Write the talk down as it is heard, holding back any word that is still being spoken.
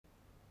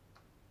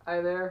Hi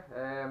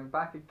there,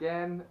 back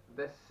again.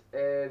 This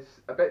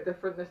is a bit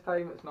different this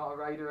time. It's not a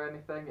ride or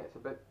anything.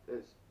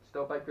 It's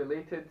still bike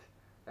related,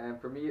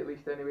 for me at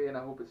least anyway. And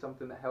I hope it's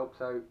something that helps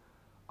out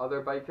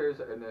other bikers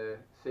that are in the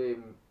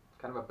same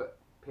kind of a bit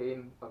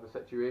pain of a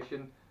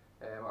situation.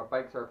 Our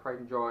bikes are our pride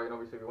and joy, and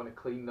obviously we want to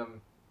clean them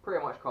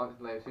pretty much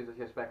constantly. As soon as I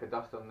see a speck of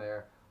dust on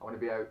there, I want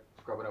to be out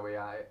scrubbing away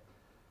at it.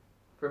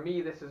 For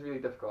me, this is really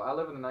difficult. I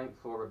live on the ninth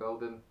floor of a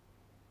building,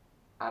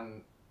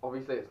 and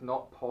obviously it's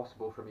not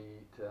possible for me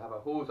to have a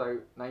hose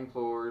out 9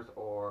 floors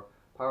or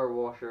power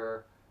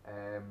washer,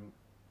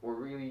 or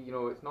really,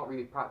 it's not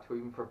really practical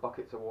even for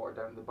buckets of water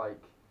down the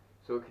bike.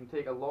 So it can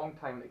take a long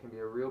time and it can be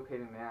a real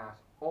pain in the ass.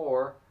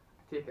 Or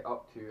I take it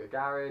up to a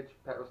garage,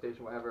 petrol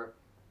station, whatever,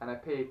 and I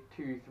pay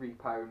 £2,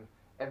 £3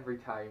 every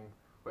time,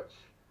 which,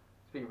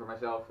 speaking for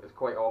myself, is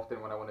quite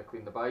often when I want to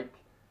clean the bike.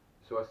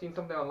 So I've seen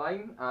something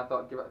online and I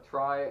thought I'd give it a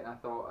try, and I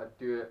thought I'd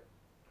do it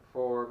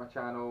for my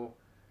channel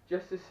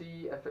just to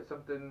see if it's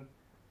something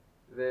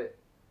that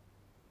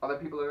other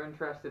people are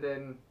interested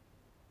in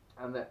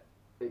and that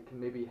it can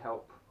maybe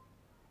help,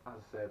 as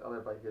I said,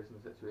 other bikers in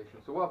the situation.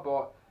 So what I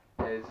bought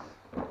is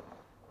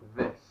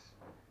this.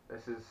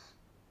 This is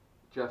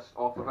just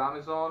off of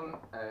Amazon.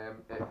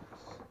 It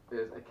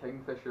is a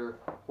Kingfisher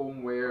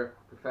homeware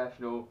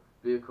professional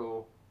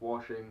vehicle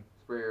washing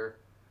sprayer.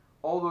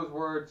 All those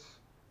words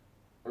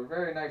are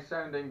very nice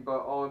sounding, but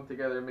all of them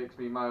together makes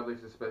me mildly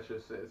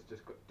suspicious that it's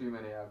just got too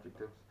many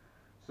adjectives.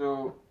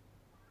 So,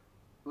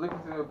 looking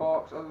through the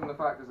box, other than the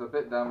fact it's a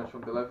bit damaged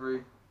from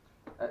delivery,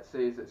 it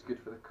says it's good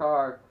for the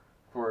car,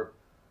 for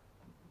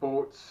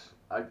boats.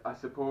 I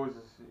suppose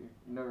you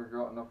never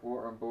got enough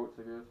water on boats,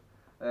 I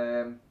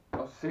guess.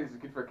 Also says it's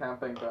good for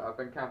camping, but I've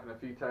been camping a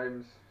few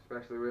times,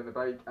 especially with the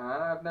bike, and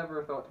I've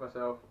never thought to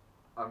myself,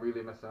 I'm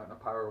really missing out on a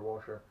power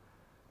washer.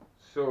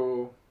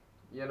 So,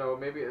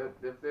 maybe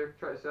if they're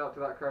trying to sell it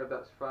to that crowd,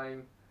 that's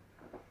fine.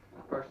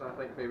 Personally, I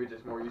think maybe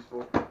just more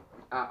useful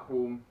at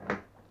home.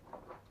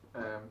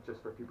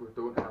 Just for people who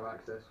don't have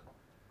access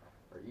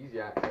or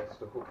easy access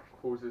to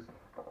hoses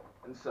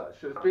and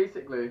such. So it's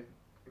basically,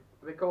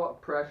 they call it a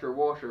pressure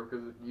washer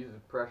because it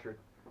uses pressure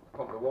to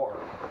pump the water.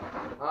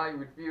 I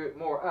would view it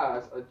more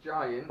as a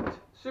giant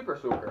super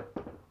soaker.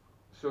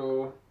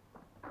 So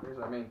here's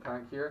our main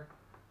tank here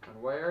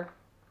and wire.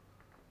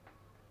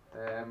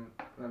 And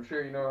I'm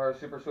sure you know how a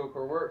super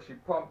soaker works. You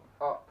pump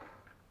up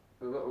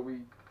the little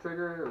wee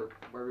trigger, or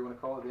whatever you want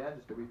to call it at the end,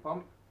 just a wee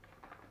pump,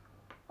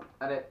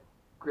 and it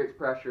creates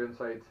pressure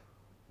inside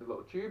the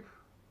little tube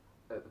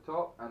at the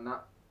top, and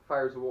that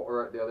fires the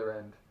water out the other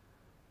end.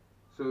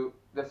 So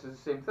this is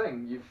the same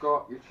thing. You've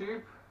got your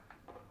tube,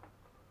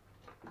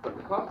 you've got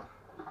your pump,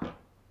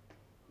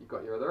 you've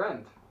got your other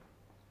end.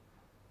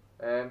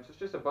 So it's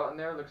just a button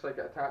there. Looks like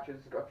it attaches.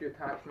 It's got a few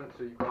attachments.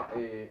 So you've got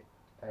a,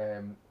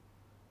 I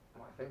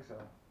think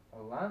so,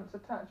 a lance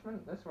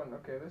attachment. This one,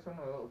 okay, this one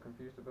I'm a little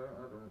confused about.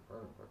 I don't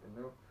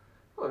fucking know.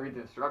 Well, I read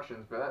the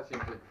instructions, but that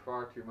seems like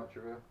far too much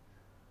of a.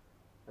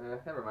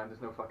 Never mind,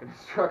 there's no fucking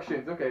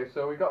instructions. Okay,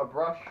 so we got a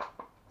brush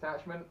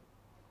attachment.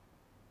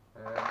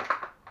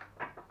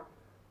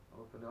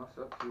 Open this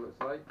up, see what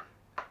it's like.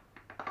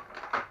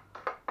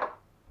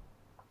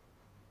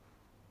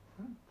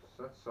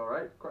 So that's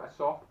alright, quite a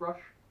soft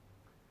brush.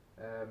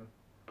 I'm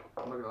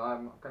not gonna lie,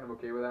 I'm kind of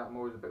okay with that. I'm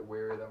always a bit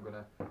wary that I'm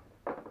gonna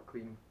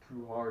clean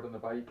too hard on the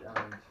bike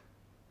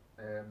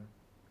and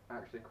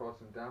actually cause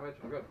some damage.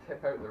 I'm going to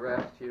tip out the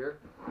rest here,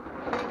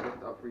 lift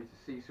it up for you to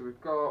see. So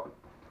we've got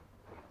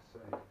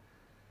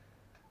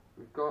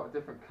a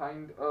different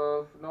kind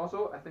of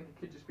nozzle. I think it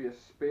could just be a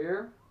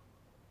spare.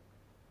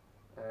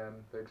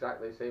 They're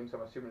exactly the same, so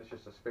I'm assuming it's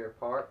just a spare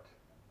part.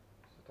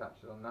 Just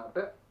attaches on that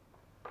bit.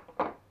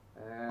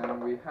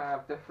 We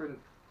have different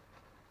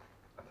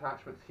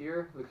attachments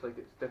here. Looks like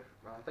it's different.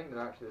 I think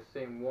they're actually the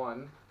same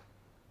one.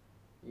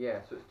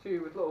 Yeah, so it's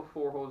two with little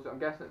 4 holes. I'm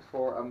guessing it's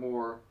for a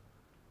more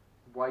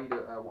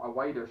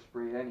wider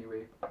spray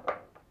anyway.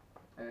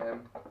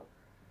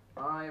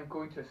 I am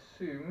going to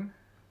assume.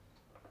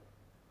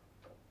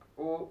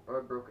 Oh, I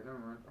broke it. Never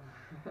mind.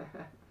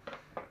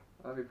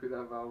 Let me put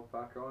that valve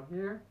back on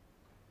here.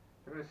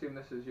 I'm going to assume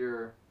this is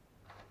your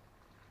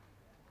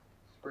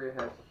spray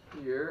head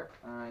here.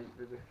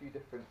 There's a few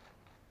different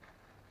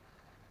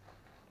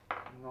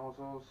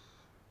nozzles.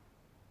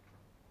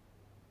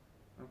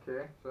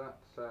 Okay, so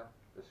that's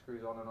the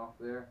screws on and off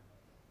there.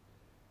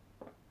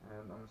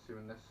 And I'm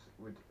assuming this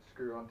would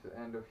screw onto the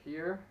end of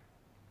here.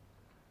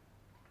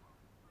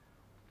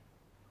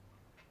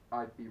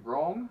 I'd be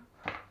wrong.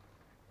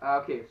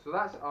 Okay, so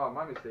that's,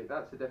 my mistake.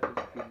 That's the difference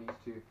between these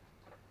two.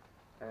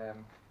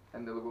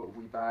 And the little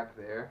wee bag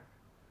there.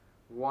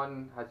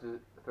 One has the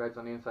threads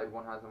on the inside,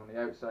 one has them on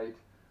the outside.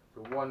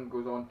 So one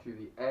goes on to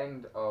the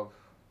end of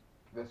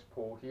this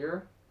pole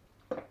here,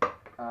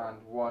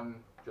 and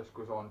one just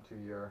goes on to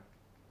your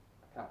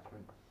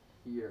attachment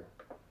here.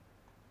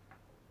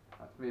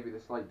 That's maybe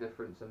the slight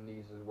difference in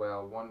these as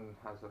well. One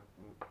has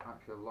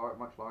actually a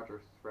much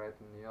larger thread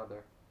than the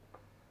other.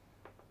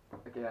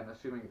 Again,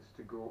 assuming it's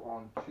to go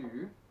on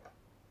to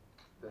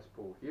this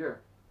pole here.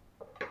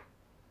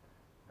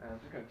 I'm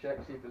just going to check,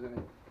 see if there's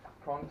any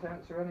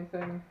contents or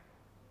anything.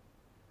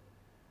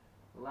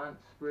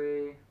 Lance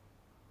spray.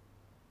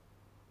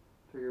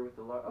 Trigger with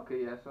the large.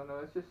 Okay, yeah, so no,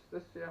 it's just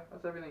this, yeah,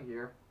 that's everything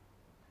here.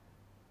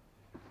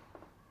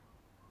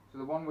 So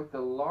the one with the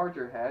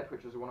larger head,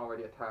 which is the one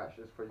already attached,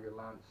 is for your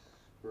lance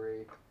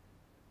spray,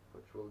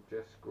 which will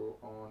just go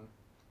on.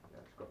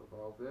 Yeah, it's got the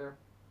valve there.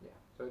 Yeah,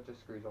 so it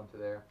just screws onto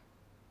there.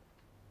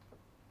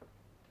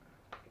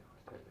 Okay,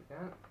 let's tight it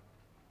again.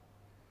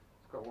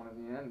 It's got one at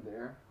the end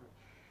there,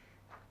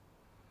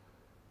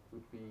 which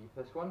would be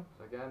this one.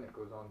 So again, it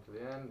goes on to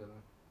the end, and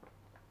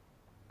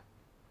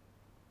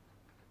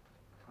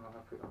I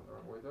put that the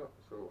wrong way though.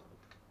 So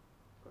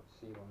I've got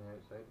seal on the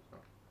outside. It's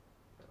not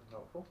very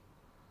helpful.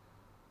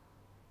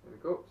 There we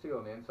go, seal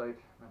on the inside,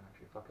 might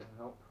actually fucking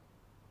help.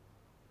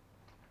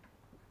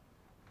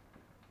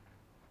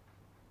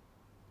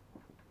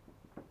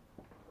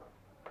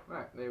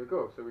 Right, there we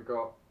go, so we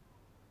got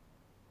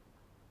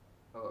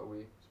a little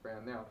wee spray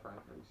on there, I'll try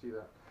and let you see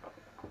that.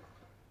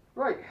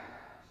 Right,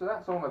 so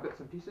that's all my bits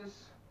and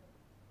pieces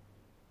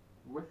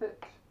with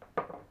it.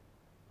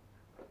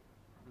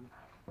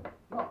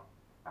 No,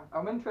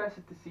 I'm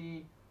interested to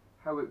see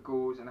how it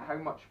goes and how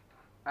much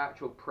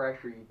actual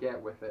pressure you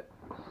get with it.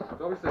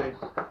 So obviously,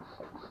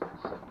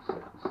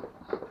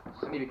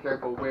 I need to be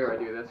careful where I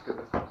do this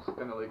because it's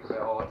going to look a bit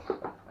odd.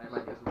 I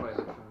might get some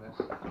violence from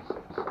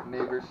the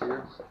neighbours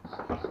here.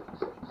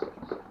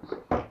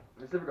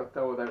 It's difficult to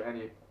tell without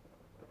any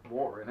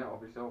water in it,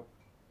 obviously I'll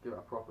give it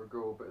a proper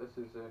go, but this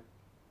is yeah,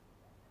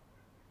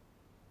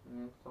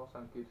 it all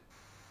sounds good.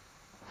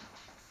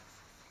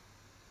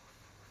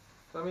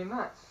 So I mean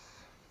that's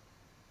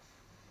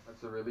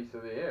a release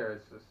of the air,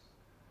 it's just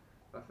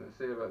nothing to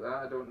say about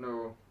that. I don't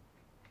know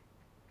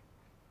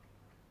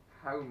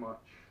how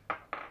much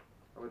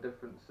of a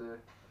difference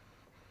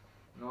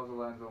nozzle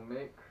lines will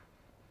make.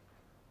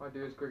 What I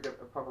do is go get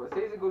a pump. It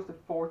says it goes to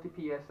 40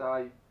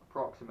 psi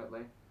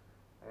approximately,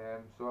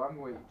 so I'm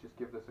going to just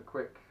give this a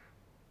quick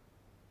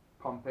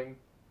pumping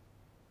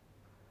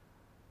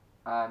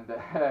and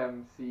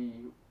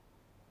see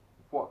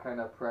what kind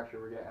of pressure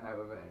we're getting out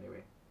of it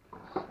anyway.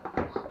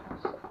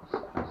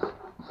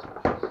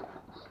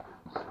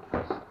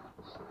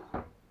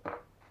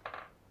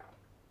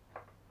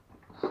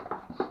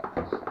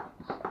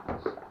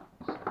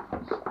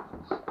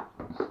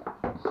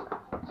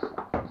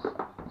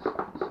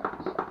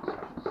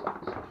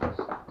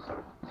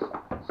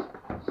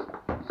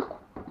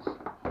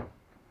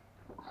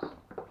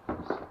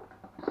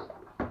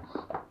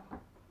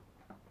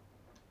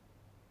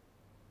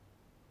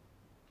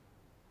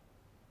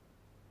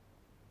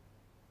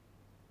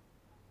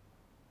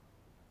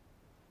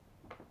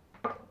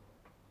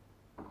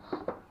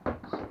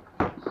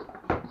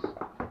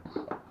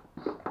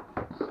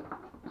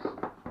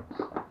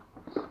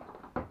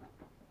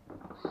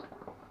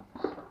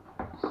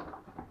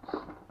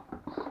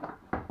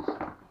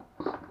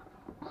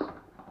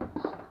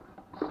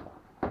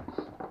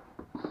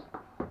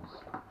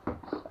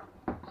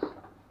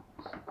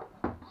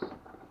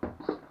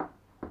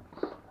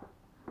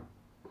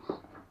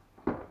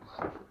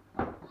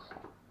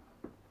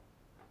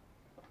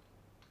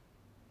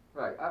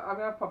 Right, I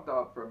mean I've pumped it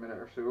up for a minute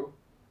or so,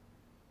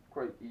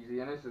 quite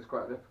easy, and this is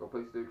quite a difficult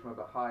place to do because I'm a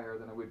bit higher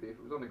than I would be. If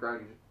it was on the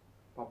ground, you just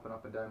pumping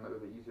up and down might be a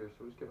bit easier,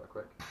 so just give it a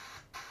quick.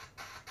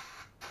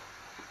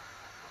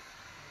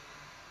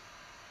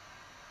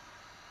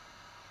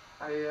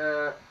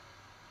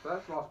 So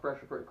that's lost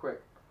pressure pretty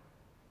quick.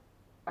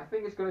 I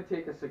think it's going to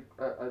take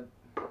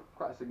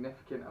quite a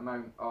significant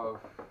amount of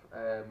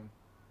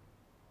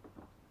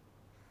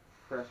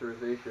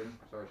pressurization.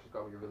 Sorry, it's just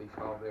got your release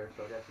valve there,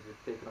 so I guess if you're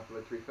taking off the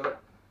lid to refill it,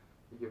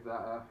 you give that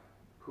a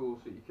pull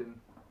so you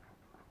can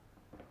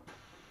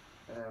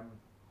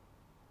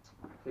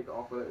take it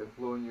off without it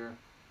blowing your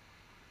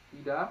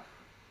heat off,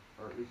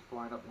 or at least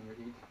flying up in your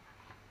heat.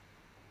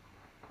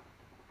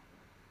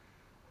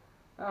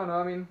 I don't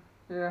know, I mean,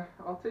 yeah,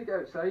 I'll take it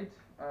outside,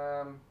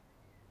 I'll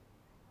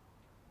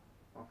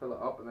fill it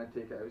up and then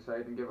take it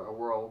outside and give it a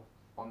whirl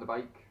on the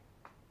bike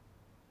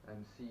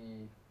and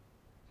see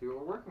what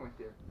we're working with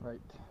here. Right,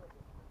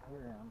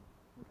 here I am,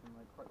 looking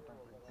like quite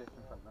frankly dish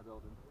in front of my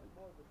building, like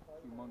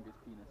humongous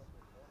penis.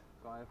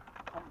 So I've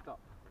pumped up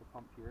the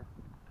pump here.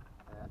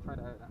 I tried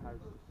it out in the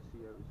house just to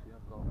see how it was.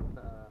 I've got a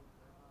bit of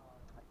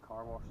like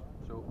car wash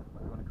soap,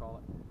 whatever you want to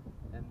call it,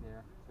 in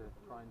there to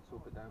try and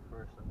soap it down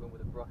first. I'm going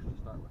with a brush to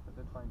start with. I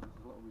did find there's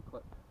a little wee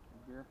clip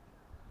in here.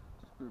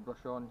 Just screw the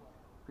brush on,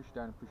 push it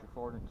down and push it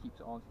forward, and it keeps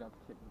it on, so you don't have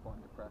to kick the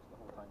button to press the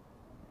whole time.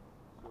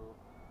 So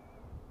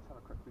let's have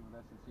a quick clean of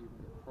this and see if we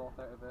can get the froth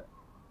out of it,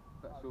 a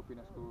bit of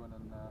soapiness going,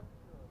 and yeah,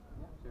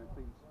 see how it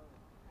cleans.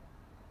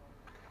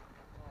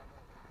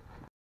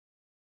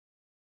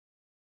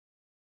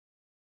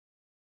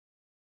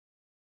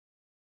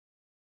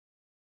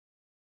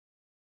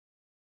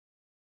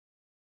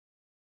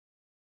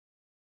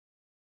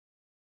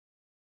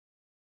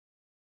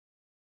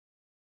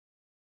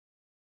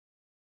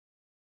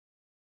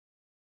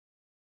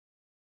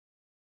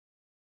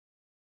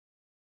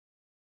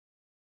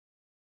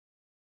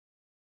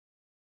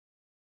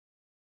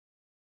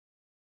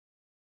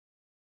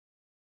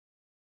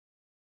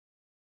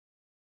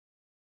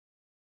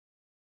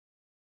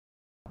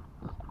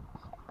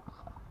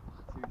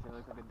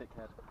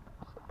 dickhead.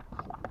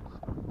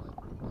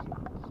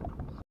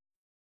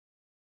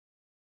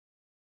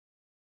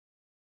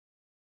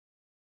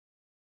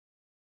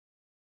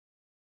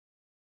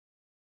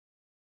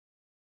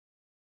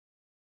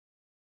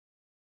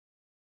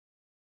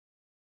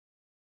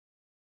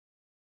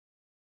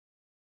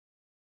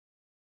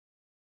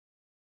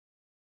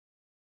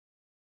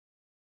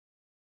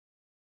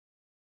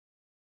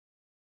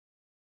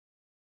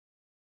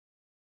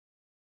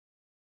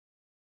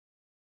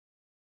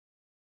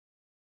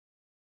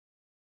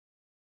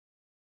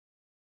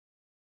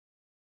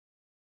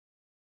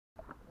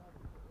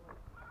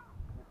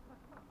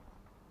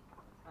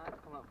 It's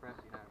coming up for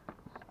empty now.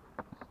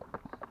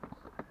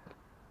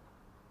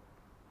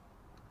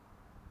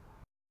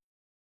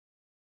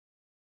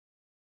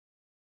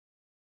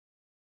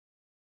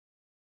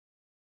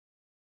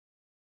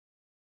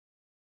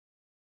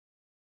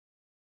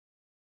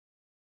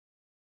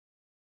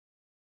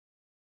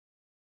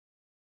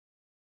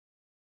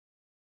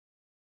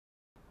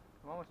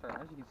 I'm almost there.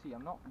 As you can see,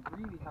 I'm not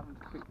really having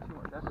to put too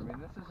much effort. I mean,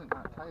 this isn't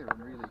that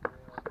tiring, really.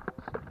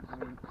 I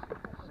mean,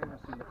 maybe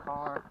I've seen the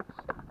car,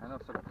 I know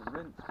I've still got to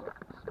rinse, but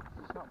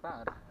it's not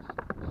bad.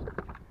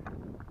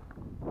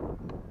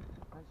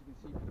 As you can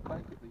see, for the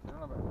bike at least, I don't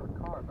know about for a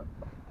car, but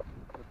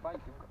for the bike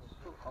I've got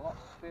a lot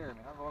spare. I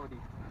mean, I've already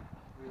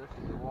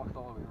realistically washed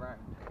all the way around.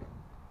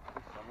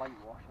 This is a light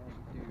wash I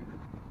need to do.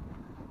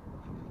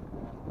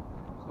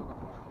 I've still got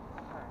more in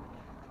the tank,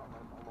 not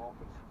a lot,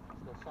 but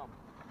still some.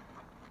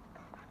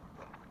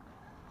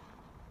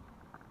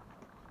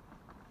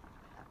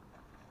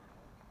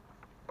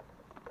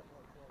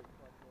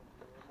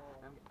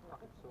 I'm getting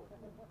fucking soaked.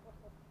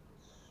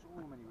 So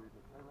many weird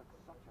looks. I look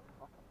such a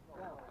fucking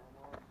bell.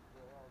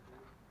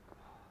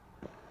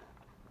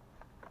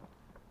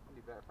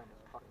 Somebody better find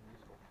this fucking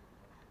useful.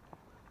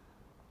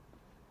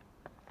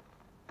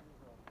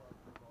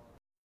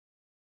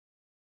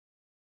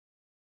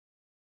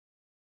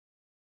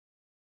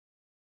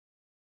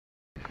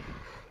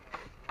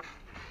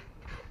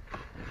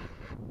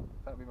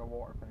 That'll be my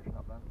water finishing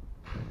up then.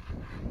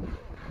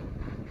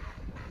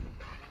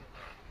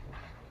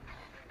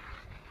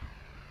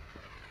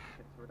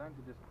 Okay, so we're down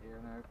to just air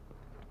now.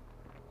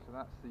 So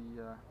that's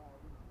the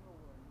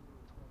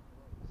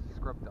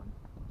scrub done.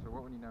 So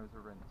what we need now is a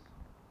rinse.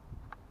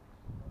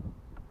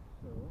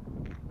 So,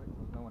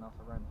 there's no one else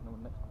around, no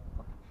one next to the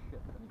fucking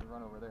shit. I need to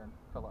run over there and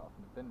fill it up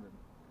in the bin room.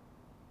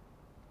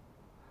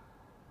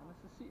 And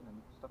this is seating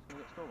and stuff's gonna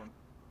get stolen.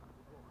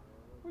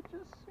 Which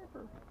is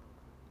super.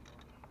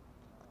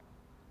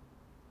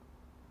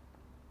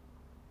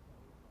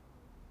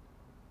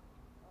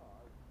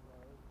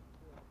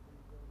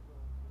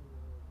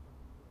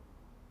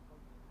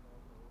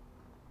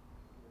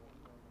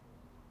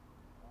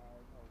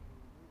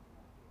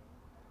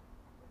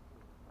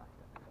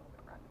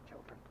 Random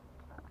children.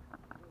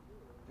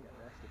 They get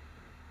arrested.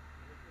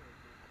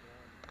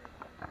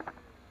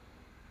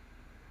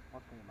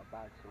 What's going in my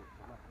bag, so it's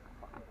not a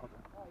fucking puzzle.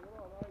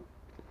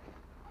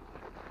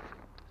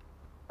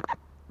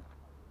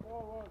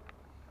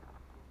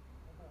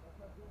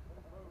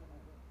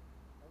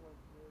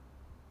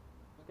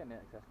 Just getting the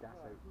excess gas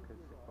out because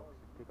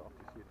obviously take it off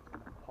to see if it's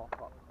going to pop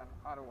up. And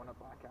I don't want a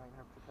black eye and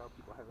have to tell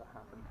people how that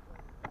happened.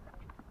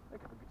 They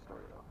have a good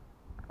story though.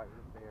 Fight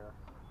with a bear.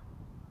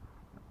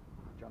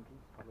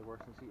 Junkies, probably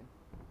worse than Seaton.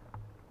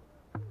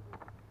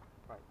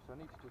 Right, so I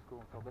need to just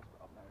go and fill this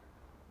bit up now.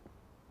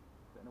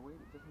 But in a way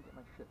that doesn't get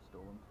my shit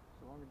stolen.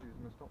 So what I'm going to do is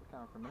I'm going to stop the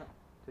camera for a minute,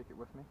 take it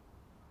with me,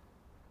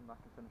 come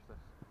back and finish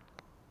this.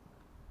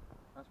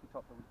 As we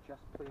talked about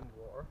just plain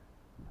water,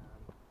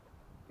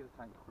 give the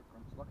tank a quick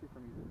rinse. Lucky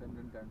for me the bin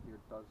room down here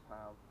does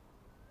have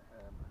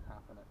a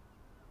tap in it.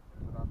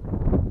 So that's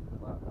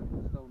that. I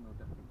mean, it's still no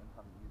different than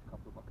having to use a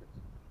couple of buckets.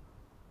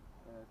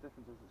 The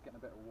difference is it's getting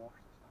a bit of wash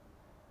this time.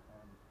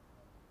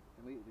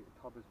 And lately the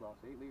tub as well,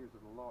 so 8 litres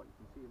is a lot. You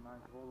can see it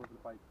mounted all over the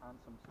bike and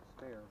some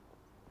spare.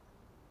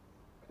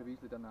 Could have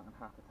easily done that in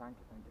half a tank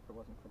I think if it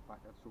wasn't for the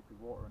fact that soapy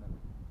water in it.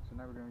 So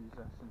now we're going to use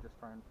this and just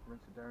try and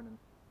rinse it down and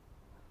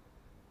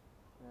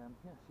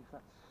yeah, see if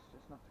that's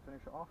just enough to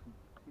finish it off and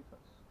see if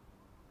that's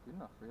good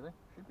enough really.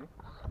 Should be.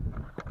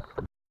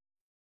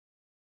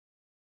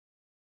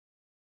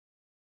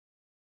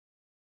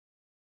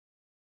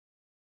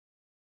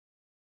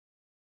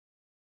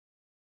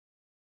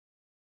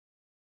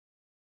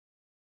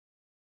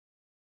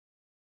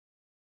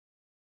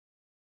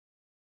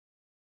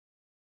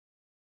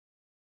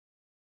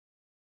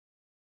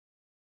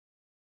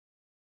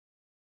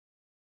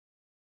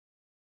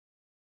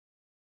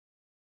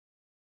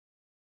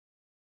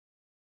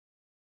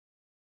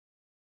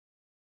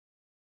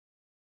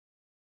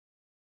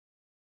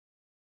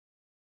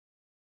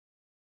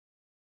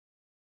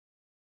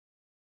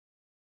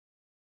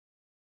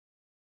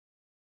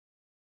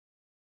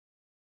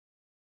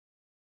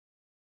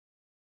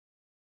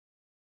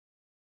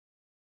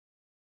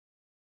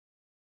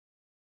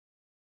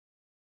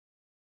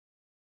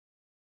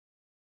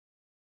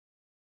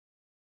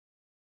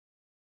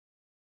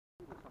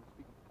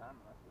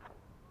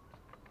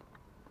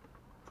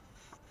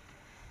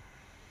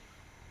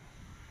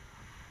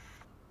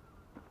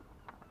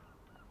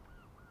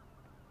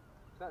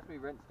 that's me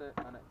rinsed it,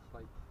 and it's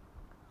like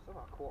still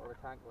got a quarter of a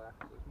tank left,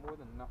 so it's more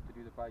than enough to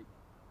do the bike.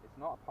 It's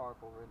not a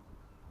powerful rinse.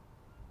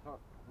 It's not.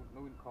 I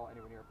wouldn't call it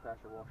anywhere near a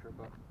pressure washer,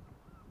 but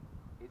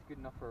it's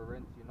good enough for a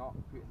rinse. You're not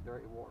putting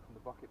dirty water from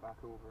the bucket back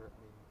over it. I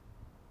mean,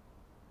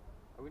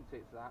 I wouldn't say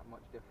it's that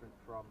much different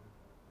from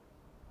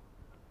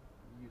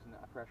using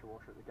a pressure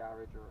washer at the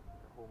garage or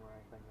at home or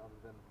anything, other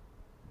than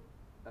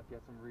if you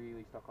had some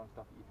really stuck on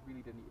stuff that you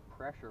really didn't need to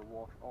pressure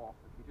wash off.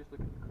 If you're just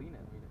looking to clean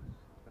it, I mean,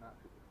 it's been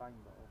absolutely fine,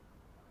 but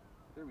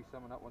there we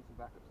summon up once I'm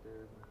back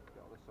upstairs and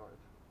get all this sorted.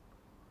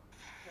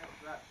 Okay,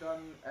 so that's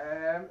done.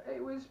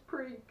 It was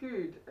pretty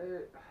good.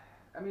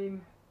 I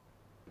mean,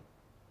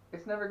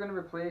 it's never going to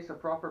replace a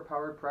proper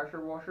powered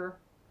pressure washer,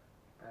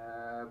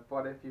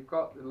 but if you've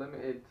got the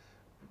limited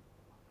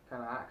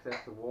kind of access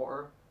to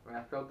water, I mean,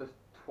 I filled this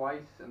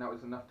twice and that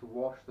was enough to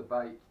wash the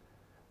bike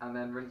and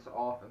then rinse it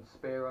off and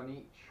spare on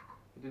each.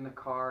 If you're doing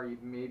the car,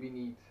 you'd maybe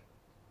need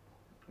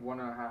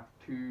 1.5,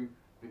 2,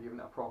 if you're giving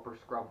it a proper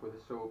scrub with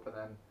a soap, and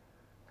then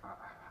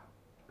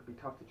it'd be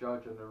tough to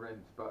judge on the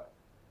rinse, but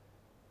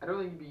I don't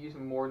think you'd be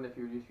using more than if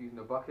you were just using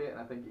a bucket, and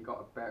I think you got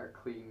a better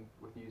clean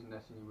with using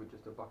this than you would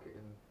just a bucket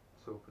and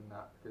soap and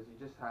that, because you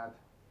just had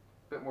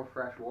a bit more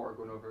fresh water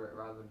going over it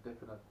rather than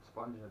dipping a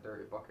sponge in a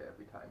dirty bucket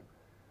every time.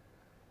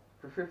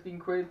 For 15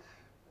 quid,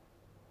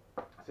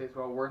 I'd say it's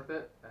well worth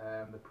it.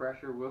 The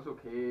pressure was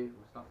okay, it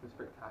was nothing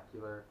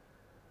spectacular.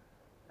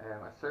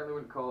 I certainly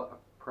wouldn't call it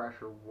a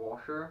pressure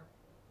washer.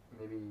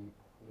 Maybe,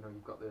 you know,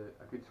 you've got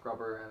a good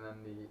scrubber and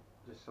then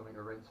just something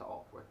to rinse it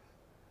off with.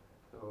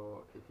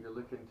 So if you're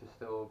looking to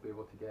still be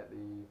able to get the,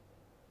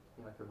 you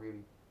know, like a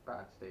really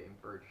bad stain,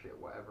 bird shit,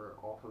 whatever,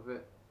 off of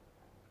it,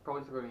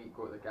 probably still going to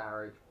go to the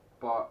garage,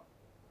 but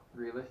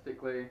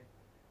realistically,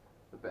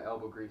 a bit of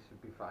elbow grease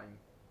would be fine,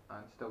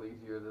 and still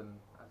easier than,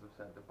 as I've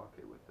said, the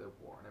bucket with the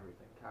water and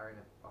everything. Carrying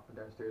it up and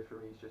downstairs for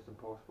me is just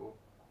impossible.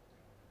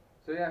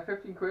 So yeah,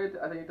 15 quid,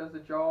 I think it does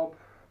the job.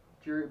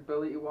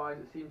 Durability wise,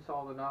 it seems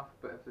solid enough,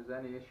 but if there's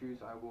any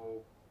issues, I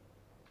will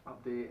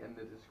update in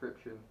the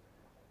description.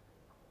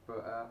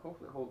 But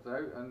hopefully it holds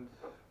out, and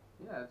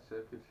yeah, I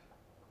could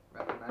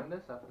recommend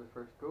this after the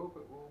first go,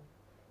 but we'll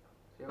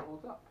see how it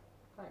holds up.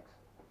 Thanks.